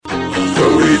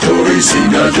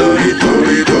जोड़ी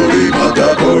थोड़ी थोड़ी भागा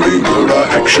थोड़ी थोड़ा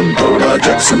एक्शन थोड़ा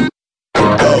जैक्सन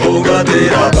बुड्ढा होगा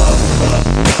तेरा बाप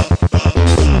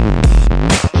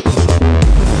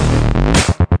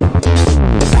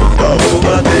बुड्ढा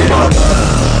होगा तेरा बाप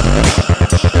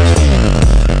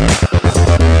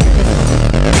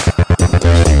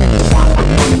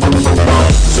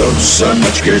सोच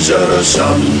समझ के जरा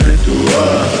सामने तू आ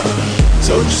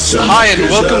Hi and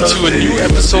welcome to a new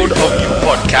episode of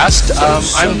Upodcast.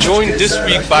 I'm joined this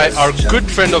week by our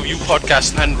good friend of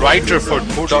Upodcast and writer for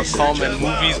Tor.com and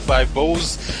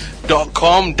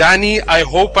MoviesByBowes.com, Danny. I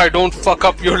hope I don't fuck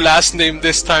up your last name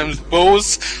this time,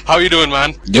 Bowes. How you doing,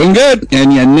 man? Doing good,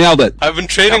 and you nailed it. I've been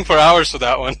training for hours for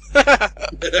that one.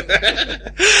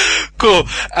 Cool.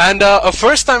 And a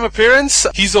first-time appearance.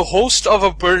 He's a host of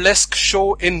a burlesque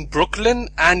show in Brooklyn,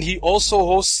 and he also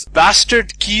hosts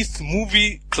Bastard Keith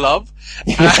Movie Club.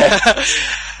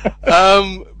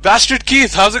 Bastard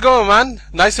Keith, how's it going, man?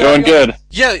 Nice to Doing good.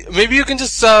 Yeah, maybe you can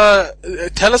just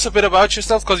tell us a bit about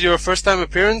yourself, because you're a first-time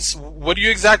appearance. What do you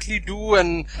exactly do,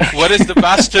 and what is the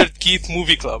Bastard Keith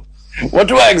Movie Club? What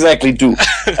do I exactly do?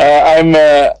 I'm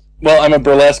a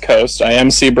burlesque host. I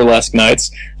MC burlesque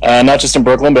nights, not just in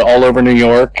Brooklyn, but all over New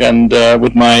York, and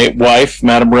with my wife,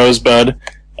 Madam Rosebud.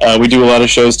 We do a lot of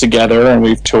shows together, and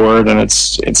we've toured, and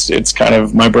it's kind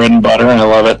of my bread and butter, and I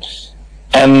love it.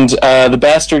 And the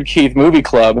Bastard Keith Movie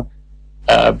Club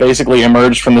basically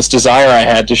emerged from this desire I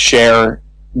had to share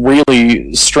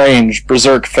really strange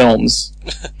berserk films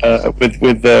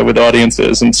with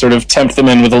audiences and sort of tempt them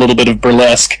in with a little bit of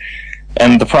burlesque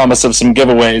and the promise of some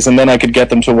giveaways, and then I could get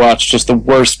them to watch just the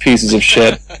worst pieces of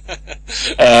shit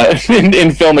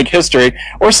in filmic history,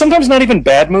 or sometimes not even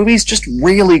bad movies, just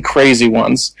really crazy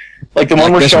ones. Like the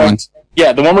one we're showing.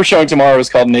 Yeah, the one we're showing tomorrow is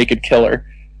called Naked Killer,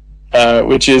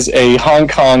 which is a Hong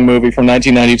Kong movie from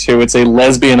 1992. It's a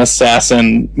lesbian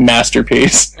assassin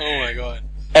masterpiece. Oh my god.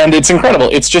 And it's incredible.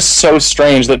 It's just so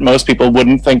strange that most people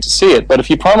wouldn't think to see it. But if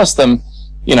you promise them,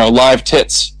 live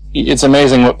tits, it's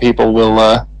amazing what people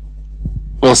will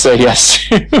say yes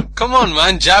to. Come on,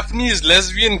 man. Japanese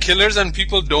lesbian killers and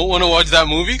people don't want to watch that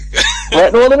movie?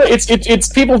 Right, well, it's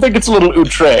people think it's a little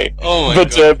outre. Oh my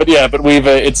god. But we've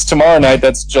it's tomorrow night.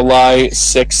 That's July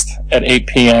 6th at 8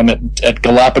 p.m. at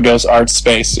Galapagos Arts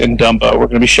Space in Dumbo. We're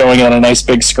going to be showing it on a nice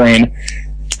big screen,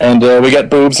 and we got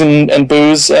boobs and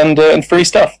booze and free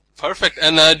stuff. Perfect.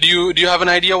 And do you have an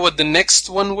idea what the next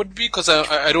one would be? Because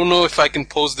I don't know if I can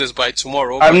post this by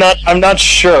tomorrow. I'm not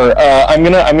sure. I'm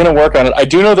gonna work on it. I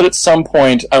do know that at some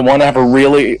point I want to have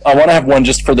one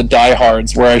just for the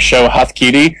diehards where I show Hath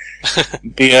Kiti,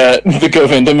 the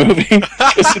Govinda movie,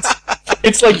 because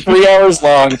it's like 3 hours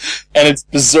long and it's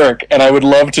berserk, and I would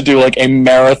love to do like a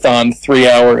marathon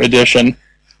 3-hour edition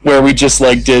where we just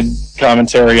did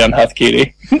commentary on Hath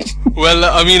Kiti. Well,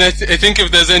 I mean, I think if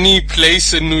there's any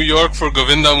place in New York for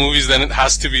Govinda movies, then it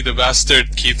has to be the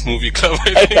Bastard Keith Movie Club.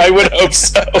 I would hope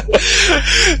so.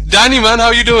 Danny, man,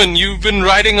 how you doing? You've been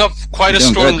riding up quite a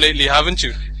storm lately, haven't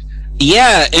you?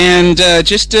 Yeah, and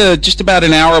just about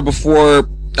an hour before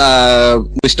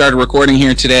we started recording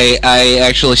here today, I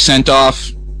actually sent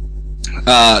off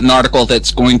an article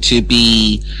that's going to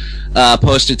be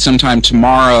posted sometime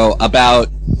tomorrow about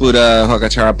Bbuddah Hoga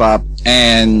Terra Baap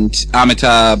and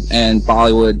Amitabh and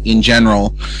Bollywood in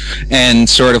general, and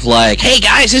sort of like, hey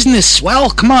guys, isn't this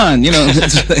swell? Come on, Yeah.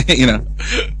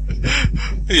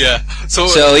 So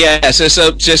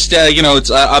just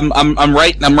it's I'm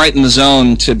right in the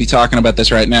zone to be talking about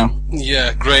this right now.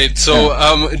 Yeah, great.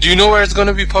 So do you know where it's going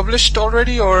to be published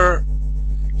already, or?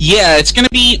 Yeah, it's going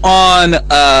to be on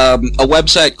a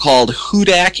website called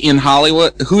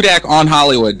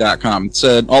HUDAKonhollywood.com. It's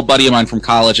an old buddy of mine from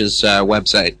college's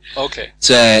website. Okay. It's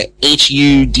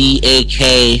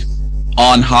HUDAK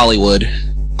on Hollywood.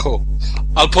 Cool.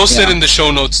 I'll post it in the show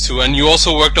notes too. And you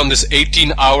also worked on this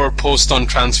 18-hour post on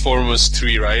Transformers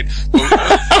 3, right?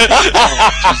 Oh,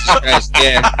 Jesus Christ,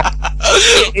 yeah.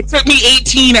 It took me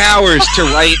 18 hours to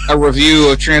write a review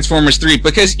of Transformers 3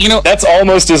 because, That's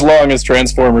almost as long as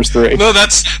Transformers 3. No,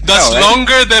 that's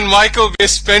longer than Michael Bay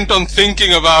spent on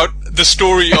thinking about the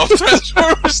story of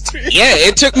Transformers 3. Yeah,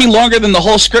 it took me longer than the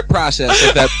whole script process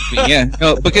of that movie, yeah.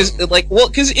 No, because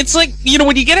it's like,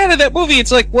 when you get out of that movie,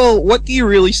 it's like, well, what do you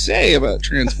really say about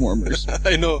Transformers?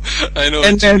 I know.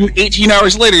 And then 18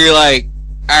 hours later, you're like,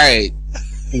 alright,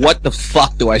 what the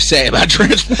fuck do I say about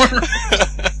Transformers?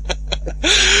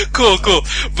 Cool.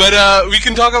 But we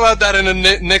can talk about that in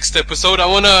the next episode. I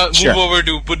want to move over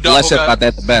to Bbuddah Hoga. Less about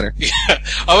that, the better. Yeah,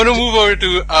 I want to move over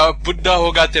to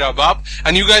Bbuddah Hoga Terra Baap.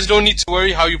 And you guys don't need to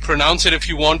worry how you pronounce it. If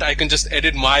you want, I can just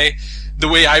edit the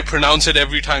way I pronounce it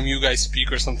every time you guys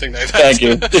speak or something like that. Thank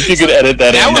you. If you could edit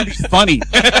that in. That would be funny.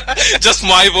 Just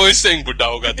my voice saying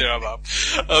Bbuddah Hoga Terra Baap.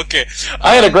 Okay.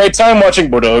 I had a great time watching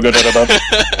Bbuddah Hoga Terra Baap.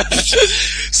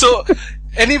 So,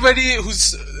 anybody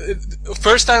who's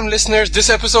first-time listeners, this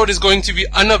episode is going to be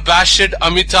unabashed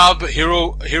Amitabh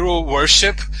hero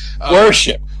worship.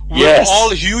 Worship. We're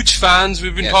all huge fans.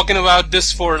 We've been talking about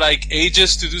this for like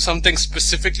ages to do something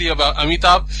specifically about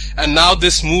Amitabh. And now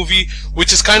this movie,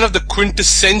 which is kind of the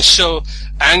quintessential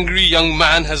angry young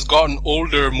man has gotten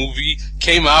older movie,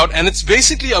 came out. And it's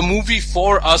basically a movie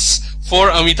for us, for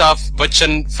Amitabh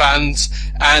Bachchan fans.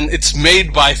 And it's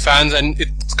made by fans, and it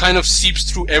kind of seeps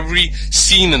through every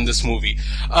scene in this movie.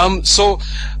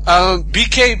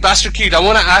 BK Bastard Kid, I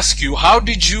want to ask you, how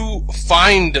did you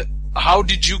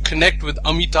connect with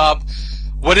Amitabh?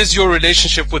 What is your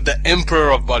relationship with the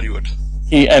Emperor of Bollywood?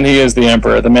 He is the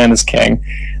Emperor. The man is king.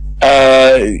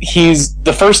 He's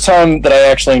the first time that I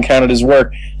actually encountered his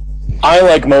work. I,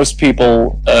 like most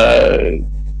people,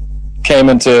 came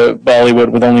into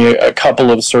Bollywood with only a couple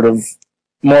of sort of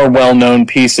more well-known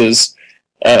pieces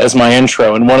as my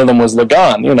intro, and one of them was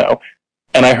Lagan, and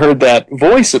I heard that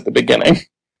voice at the beginning.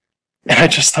 And I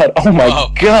just thought, oh my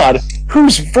God, who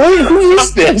is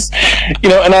this?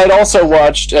 And I had also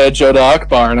watched Jodha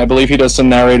Akbar, and I believe he does some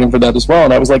narrating for that as well.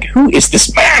 And I was like, who is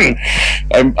this man?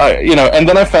 And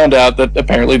then I found out that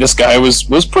apparently this guy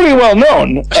was pretty well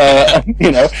known,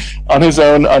 on his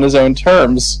own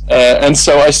terms. And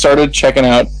so I started checking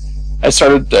out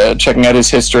his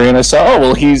history, and I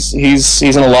saw, he's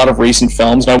in a lot of recent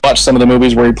films. And I watched some of the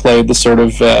movies where he played the sort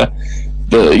of the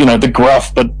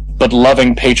gruff but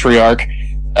loving patriarch,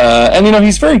 and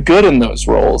he's very good in those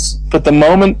roles. But the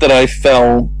moment that I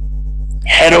fell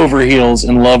head over heels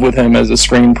in love with him as a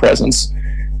screen presence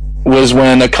was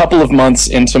when, a couple of months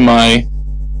into my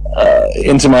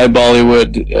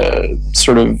Bollywood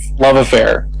sort of love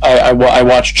affair, I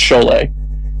watched Sholay.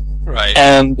 Right.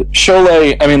 And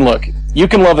Sholay, I mean, look, you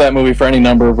can love that movie for any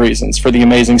number of reasons. For the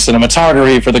amazing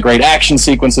cinematography, for the great action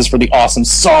sequences, for the awesome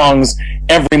songs.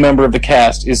 Every member of the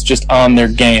cast is just on their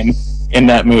game in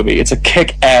that movie. It's a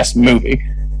kick-ass movie.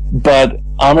 But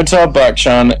Amitabh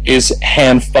Bachchan is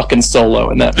hand fucking solo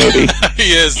in that movie.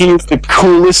 He is. He's the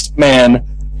coolest man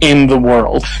in the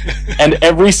world. And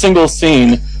every single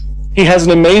scene, he has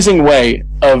an amazing way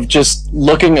of just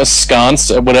looking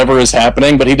askance at whatever is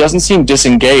happening, but he doesn't seem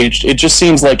disengaged. It just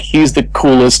seems like he's the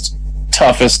coolest,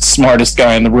 toughest, smartest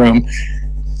guy in the room.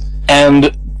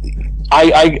 And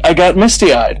I got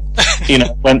misty-eyed,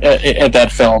 when at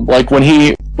that film. Like when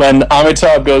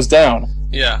Amitabh goes down.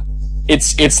 Yeah.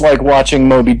 It's like watching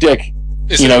Moby Dick,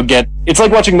 it's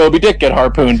like watching Moby Dick get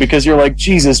harpooned, because you're like,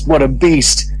 Jesus, what a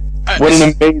beast. What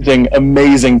an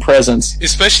amazing presence.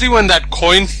 Especially when that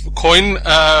coin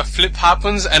flip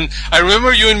happens, and I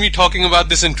remember you and me talking about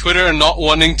this in Twitter and not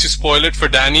wanting to spoil it for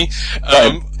Danny.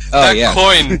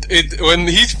 Coin, when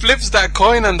he flips that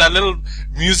coin and that little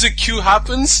music cue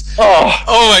happens.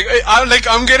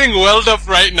 I'm getting welled up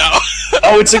right now.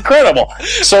 It's incredible.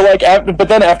 So but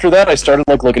then after that, I started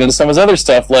looking into some of his other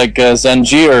stuff, like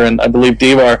Zanjeer and I believe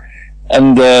Devar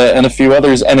and a few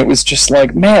others, and it was just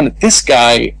like, man, this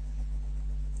guy.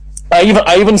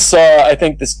 I even saw, I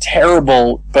think, this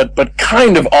terrible but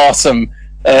kind of awesome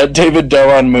David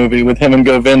Dhawan movie with him and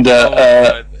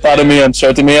Govinda, Bada Miyan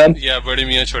Chhota Miyan. Yeah, Bada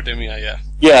Miyan Chhota Miyan, yeah.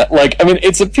 Yeah,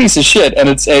 it's a piece of shit, and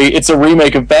it's a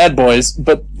remake of Bad Boys,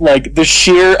 but the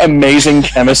sheer amazing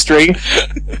chemistry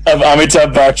of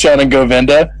Amitabh Bachchan and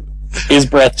Govinda is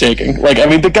breathtaking.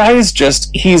 The guy is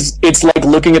just, it's like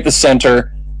looking at the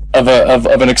center of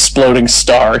an exploding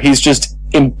star. He's just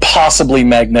impossibly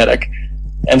magnetic.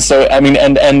 And so,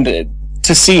 and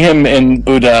to see him in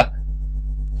Bbuddah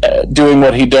doing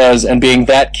what he does and being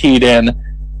that keyed in,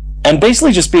 and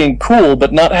basically just being cool,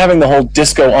 but not having the whole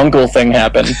disco uncle thing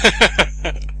happen,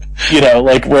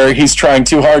 where he's trying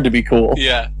too hard to be cool.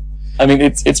 Yeah.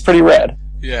 It's pretty rad.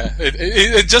 Yeah,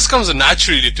 it just comes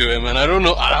naturally to him, and I don't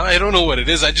know what it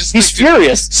is. He's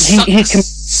furious. He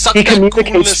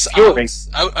communicates fury.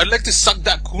 I'd like to suck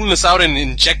that coolness out and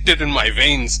inject it in my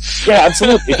veins. Yeah,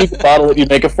 absolutely. If you could bottle it, you'd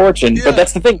make a fortune. Yeah. But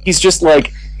that's the thing. He's just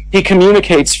he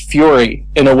communicates fury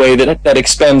in a way that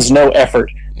expends no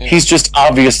effort. Yeah. He's just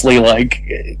obviously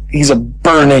he's a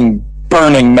burning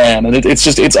man, and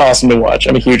it's awesome to watch.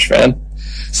 I'm a huge fan.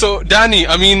 So, Danny,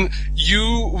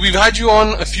 we've had you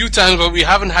on a few times, but we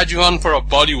haven't had you on for a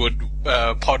Bollywood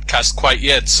podcast quite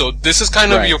yet. So this is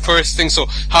kind of your first thing. So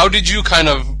how did you kind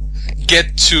of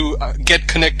get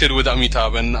connected with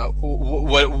Amitabh, and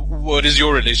what is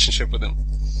your relationship with him?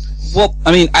 Well,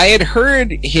 I mean, I had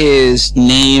heard his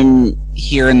name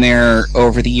here and there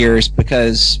over the years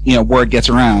because, word gets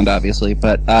around, obviously,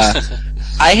 but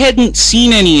I hadn't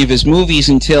seen any of his movies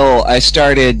until I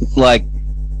started,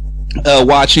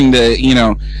 watching the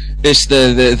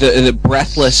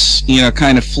breathless,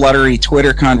 kind of fluttery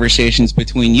Twitter conversations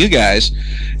between you guys,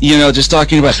 just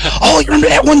talking about, oh, you remember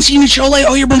that one scene in Sholay?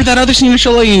 Oh, you remember that other scene in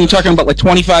Sholay? And you're talking about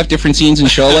 25 different scenes in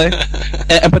Sholay.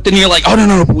 But then you're like, oh,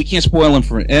 no, but we can't spoil them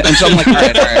for it. And so I'm like, all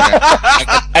right.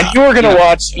 And you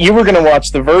were gonna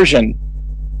watch the version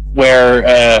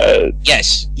where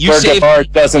yes,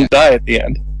 Gabar doesn't die at the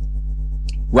end.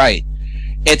 Right.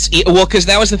 Because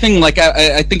that was the thing.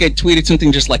 I think I tweeted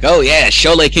something just like, "Oh yeah,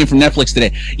 Sholay came from Netflix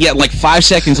today." Yeah, 5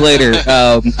 seconds later,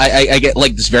 I get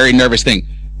this very nervous thing.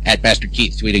 At Bastard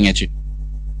Keith tweeting at you.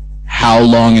 How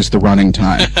long is the running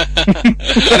time? And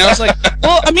I was like,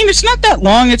 well, I mean, it's not that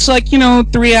long. It's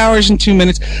 3 hours and 2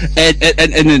 minutes.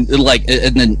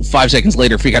 And then 5 seconds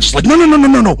later, Freak out just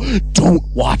no, don't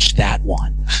watch that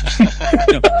one.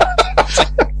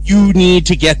 You need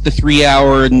to get the 3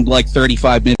 hour and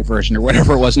 35-minute version or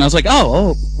whatever it was. And I was like,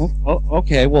 oh,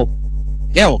 okay, well,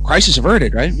 yeah, well, crisis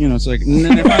averted, right? It's like,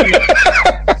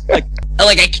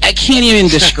 I can't even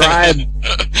describe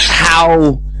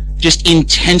how just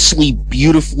intensely,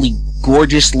 beautifully,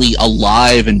 gorgeously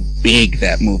alive and big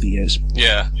that movie is.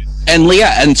 Yeah.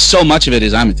 And so much of it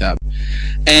is Amitabh.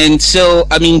 And so,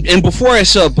 I mean, and before I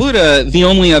saw Bbuddah, the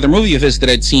only other movie of his that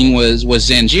I'd seen was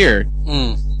Zanjeer.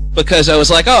 Because I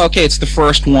was like, oh, okay, it's the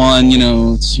first one,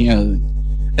 it's,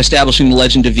 establishing the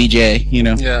legend of VJ,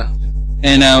 Yeah.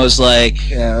 And I was like,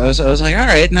 I was like, all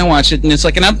right, and I watched it, and it's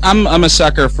like, and I'm a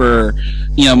sucker for,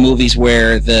 movies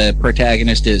where the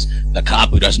protagonist is the cop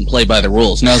who doesn't play by the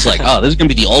rules, and I was like, oh, this is gonna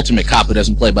be the ultimate cop who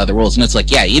doesn't play by the rules, and it's like,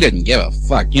 yeah, he didn't give a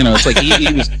fuck, it's like he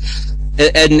was,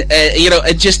 and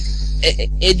it just,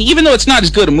 even though it's not as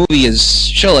good a movie as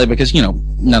Sholay, because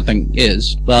nothing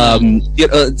is,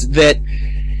 that.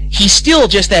 He's still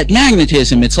just that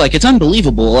magnetism. It's like, it's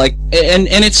unbelievable. And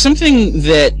it's something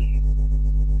that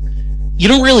you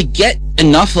don't really get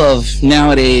enough of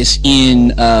nowadays in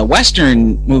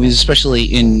Western movies, especially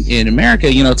in America.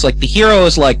 It's like the hero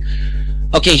is like,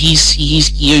 okay,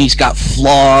 he's got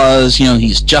flaws.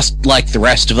 He's just like the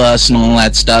rest of us and all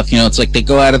that stuff. It's like they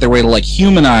go out of their way to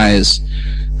humanize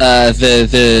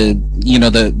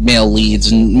the male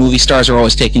leads, and movie stars are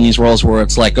always taking these roles where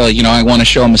it's like, oh, I want to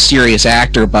show I'm a serious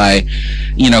actor by,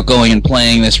 going and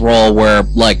playing this role where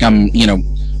I'm,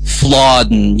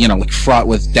 flawed and, fraught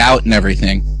with doubt and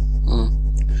everything.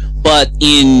 But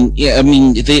these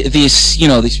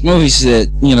movies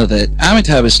that, that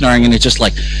Amitabh is starring in, it's just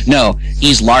like, no,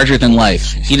 he's larger than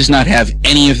life. He does not have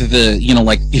any of the,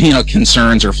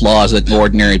 concerns or flaws that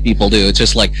ordinary people do. It's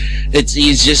just like,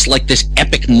 he's just like this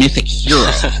epic mythic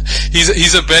hero.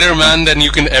 He's a better man than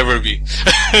you can ever be.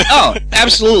 Oh,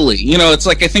 absolutely. It's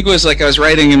like, I think it was like I was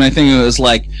writing and I think it was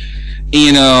like,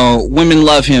 women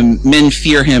love him, men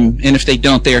fear him, and if they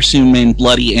don't, they are soon made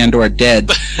bloody and or dead.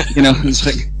 It's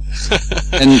like,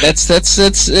 and that's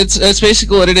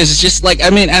basically what it is. It's just like,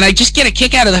 I mean, and I just get a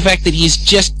kick out of the fact that he's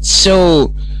just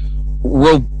so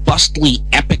robustly,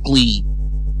 epically,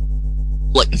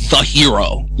 the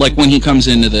hero. When he comes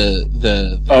into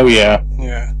the oh yeah,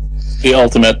 the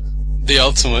ultimate,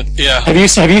 yeah. Have you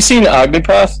seen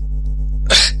Agnipath?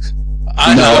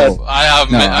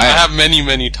 I have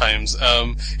many times.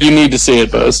 You need to see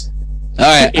it, Buzz. All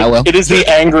right, I will. It is the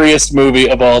angriest movie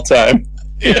of all time.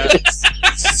 Yeah.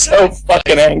 It's so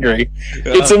fucking angry.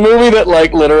 It's a movie that,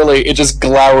 literally, it just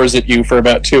glowers at you for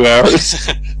about 2 hours.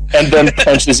 And then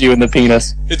punches you in the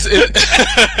penis. It's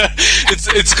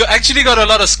actually got a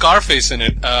lot of Scarface in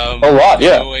it. A lot,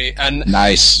 yeah. And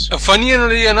nice.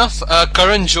 Funnily enough,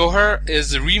 Karan Johar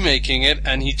is remaking it,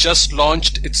 and he just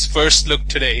launched its first look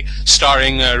today,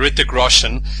 starring Hrithik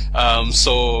Roshan.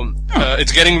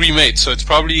 It's getting remade. So it's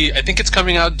probably, I think it's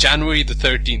coming out January the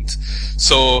 13th.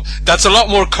 So that's a lot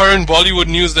more current Bollywood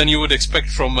news than you would expect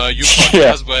from you podcast.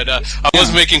 Yeah. But I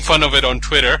was making fun of it on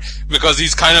Twitter because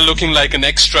he's kind of looking like an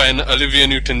extra in Olivia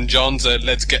Newton-John's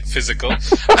Let's Get Physical. And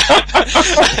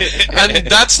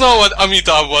that's not what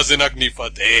Amitabh was in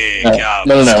Agnipath.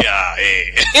 No.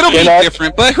 It'll be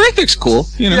different, but Hrithik's cool.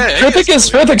 Yeah,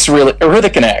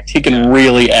 Hrithik can act. He can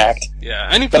really act. Yeah,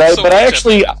 and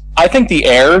I think the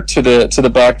heir to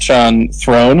the Bachchan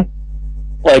throne,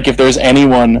 if there's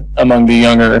anyone among the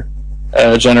younger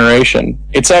generation,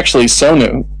 it's actually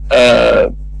Sonu.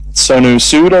 Sonu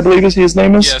Sood, I believe his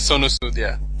name is. Yeah, Sonu Sood,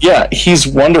 yeah. Yeah, he's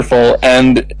wonderful,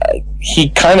 and he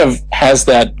kind of has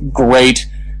that great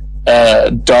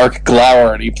dark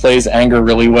glower, and he plays anger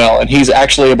really well, and he's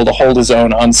actually able to hold his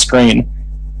own on screen.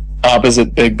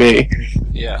 opposite Big B.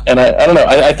 Yeah. And I don't know.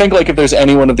 I think like if there's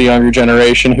anyone of the younger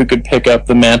generation who could pick up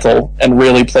the mantle and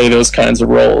really play those kinds of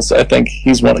roles, I think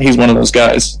he's one of those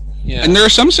guys. Yeah. And there are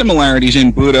some similarities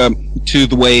in Bbuddah to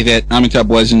the way that Amitabh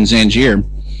was in Zanjeer,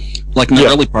 like in the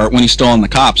early part when he's still on the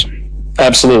cops.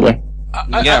 Absolutely.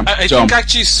 I think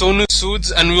actually Sonu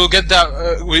Sood's, and we'll get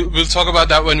that. We'll talk about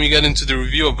that when we get into the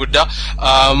review of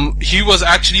Bbuddah. He was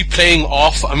actually playing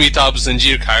off Amitabh's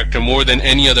Zanjeer character more than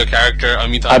any other character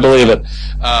Amitabh. I believe it.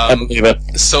 I believe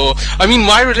it. So, I mean,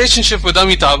 my relationship with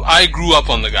Amitabh, I grew up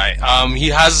on the guy. He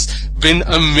has been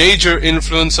a major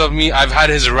influence of me. I've had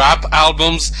his rap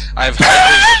albums. I've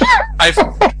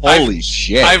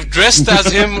dressed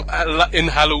as him in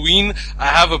Halloween. I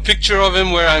have a picture of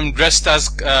him where I'm dressed as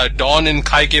Don in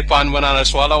Khai Ke Paan Banana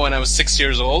Swala when I was 6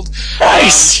 years old.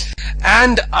 Nice.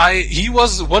 And he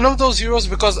was one of those heroes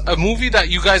because a movie that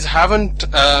you guys haven't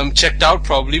checked out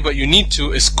probably, but you need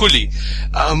to, is Coolie,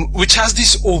 which has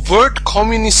these overt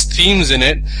communist themes in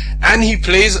it, and he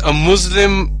plays a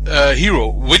Muslim hero,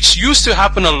 which used to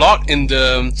happen a lot in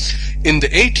the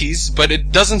 80s, but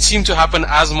it doesn't seem to happen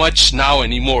as much now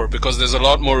anymore because there's a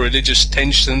lot more religious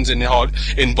tensions in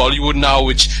Bollywood now,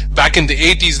 which back in the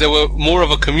 80s there were more of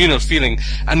a communal feeling.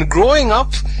 And growing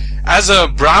up as a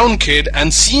brown kid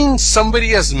and seeing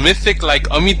somebody as mythic like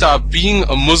Amitabh being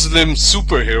a Muslim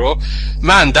superhero,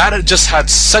 man, that just had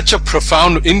such a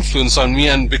profound influence on me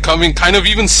and becoming kind of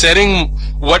even setting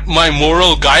what my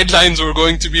moral guidelines were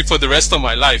going to be for the rest of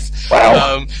my life.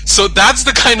 Wow. So that's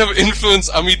the kind of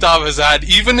influence Amitabh has had.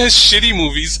 Even his shitty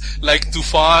movies like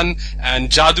Tufan and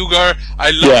Jadugar, I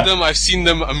love them. I've seen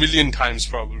them a million times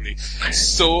probably.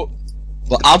 So...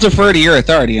 Well, I'll defer to your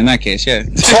authority in that case, yeah.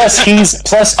 Plus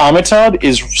Amitabh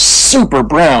is super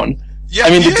brown. Yeah, I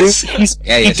mean, he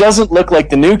he doesn't look like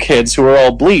the new kids who are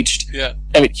all bleached. Yeah.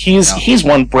 I mean, he's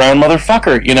one brown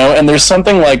motherfucker, you know, and there's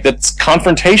something like that's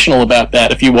confrontational about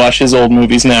that if you watch his old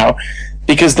movies now.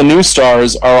 Because the new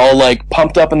stars are all like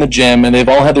pumped up in the gym and they've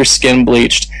all had their skin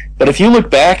bleached. But if you look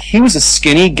back, he was a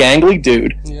skinny, gangly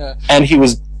dude. Yeah. And he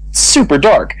was super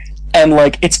dark. And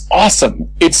like, it's awesome.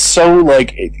 It's so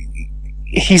like...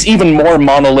 He's even more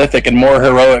monolithic and more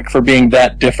heroic for being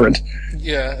that different.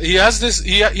 Yeah, he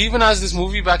even has this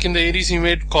movie back in the 80s he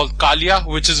made called Kalia,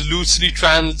 which is loosely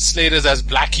translated as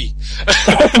Blackie.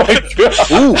 Oh my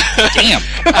god. Ooh, damn.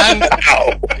 And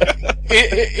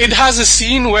it has a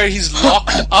scene where he's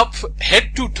locked up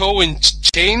head to toe in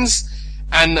chains,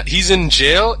 and he's in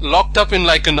jail, locked up in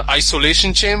like an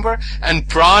isolation chamber, and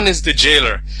Pran is the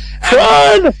jailer.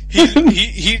 And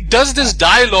he does this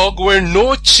dialogue where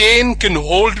no chain can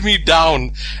hold me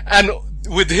down, and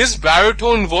with his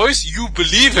baritone voice, you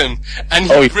believe him, and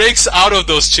he breaks out of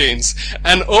those chains.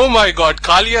 And oh my god,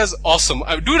 Kalia is awesome.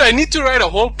 Dude, I need to write a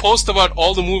whole post about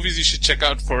all the movies you should check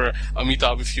out for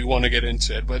Amitabh if you want to get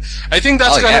into it. But I think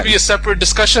that's going to be a separate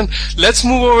discussion. Let's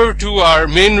move over to our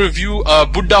main review,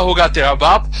 Bbuddah Hoga Terra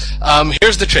Baap.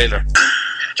 Here's the trailer.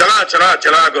 Chala, chala,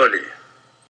 chala, goli.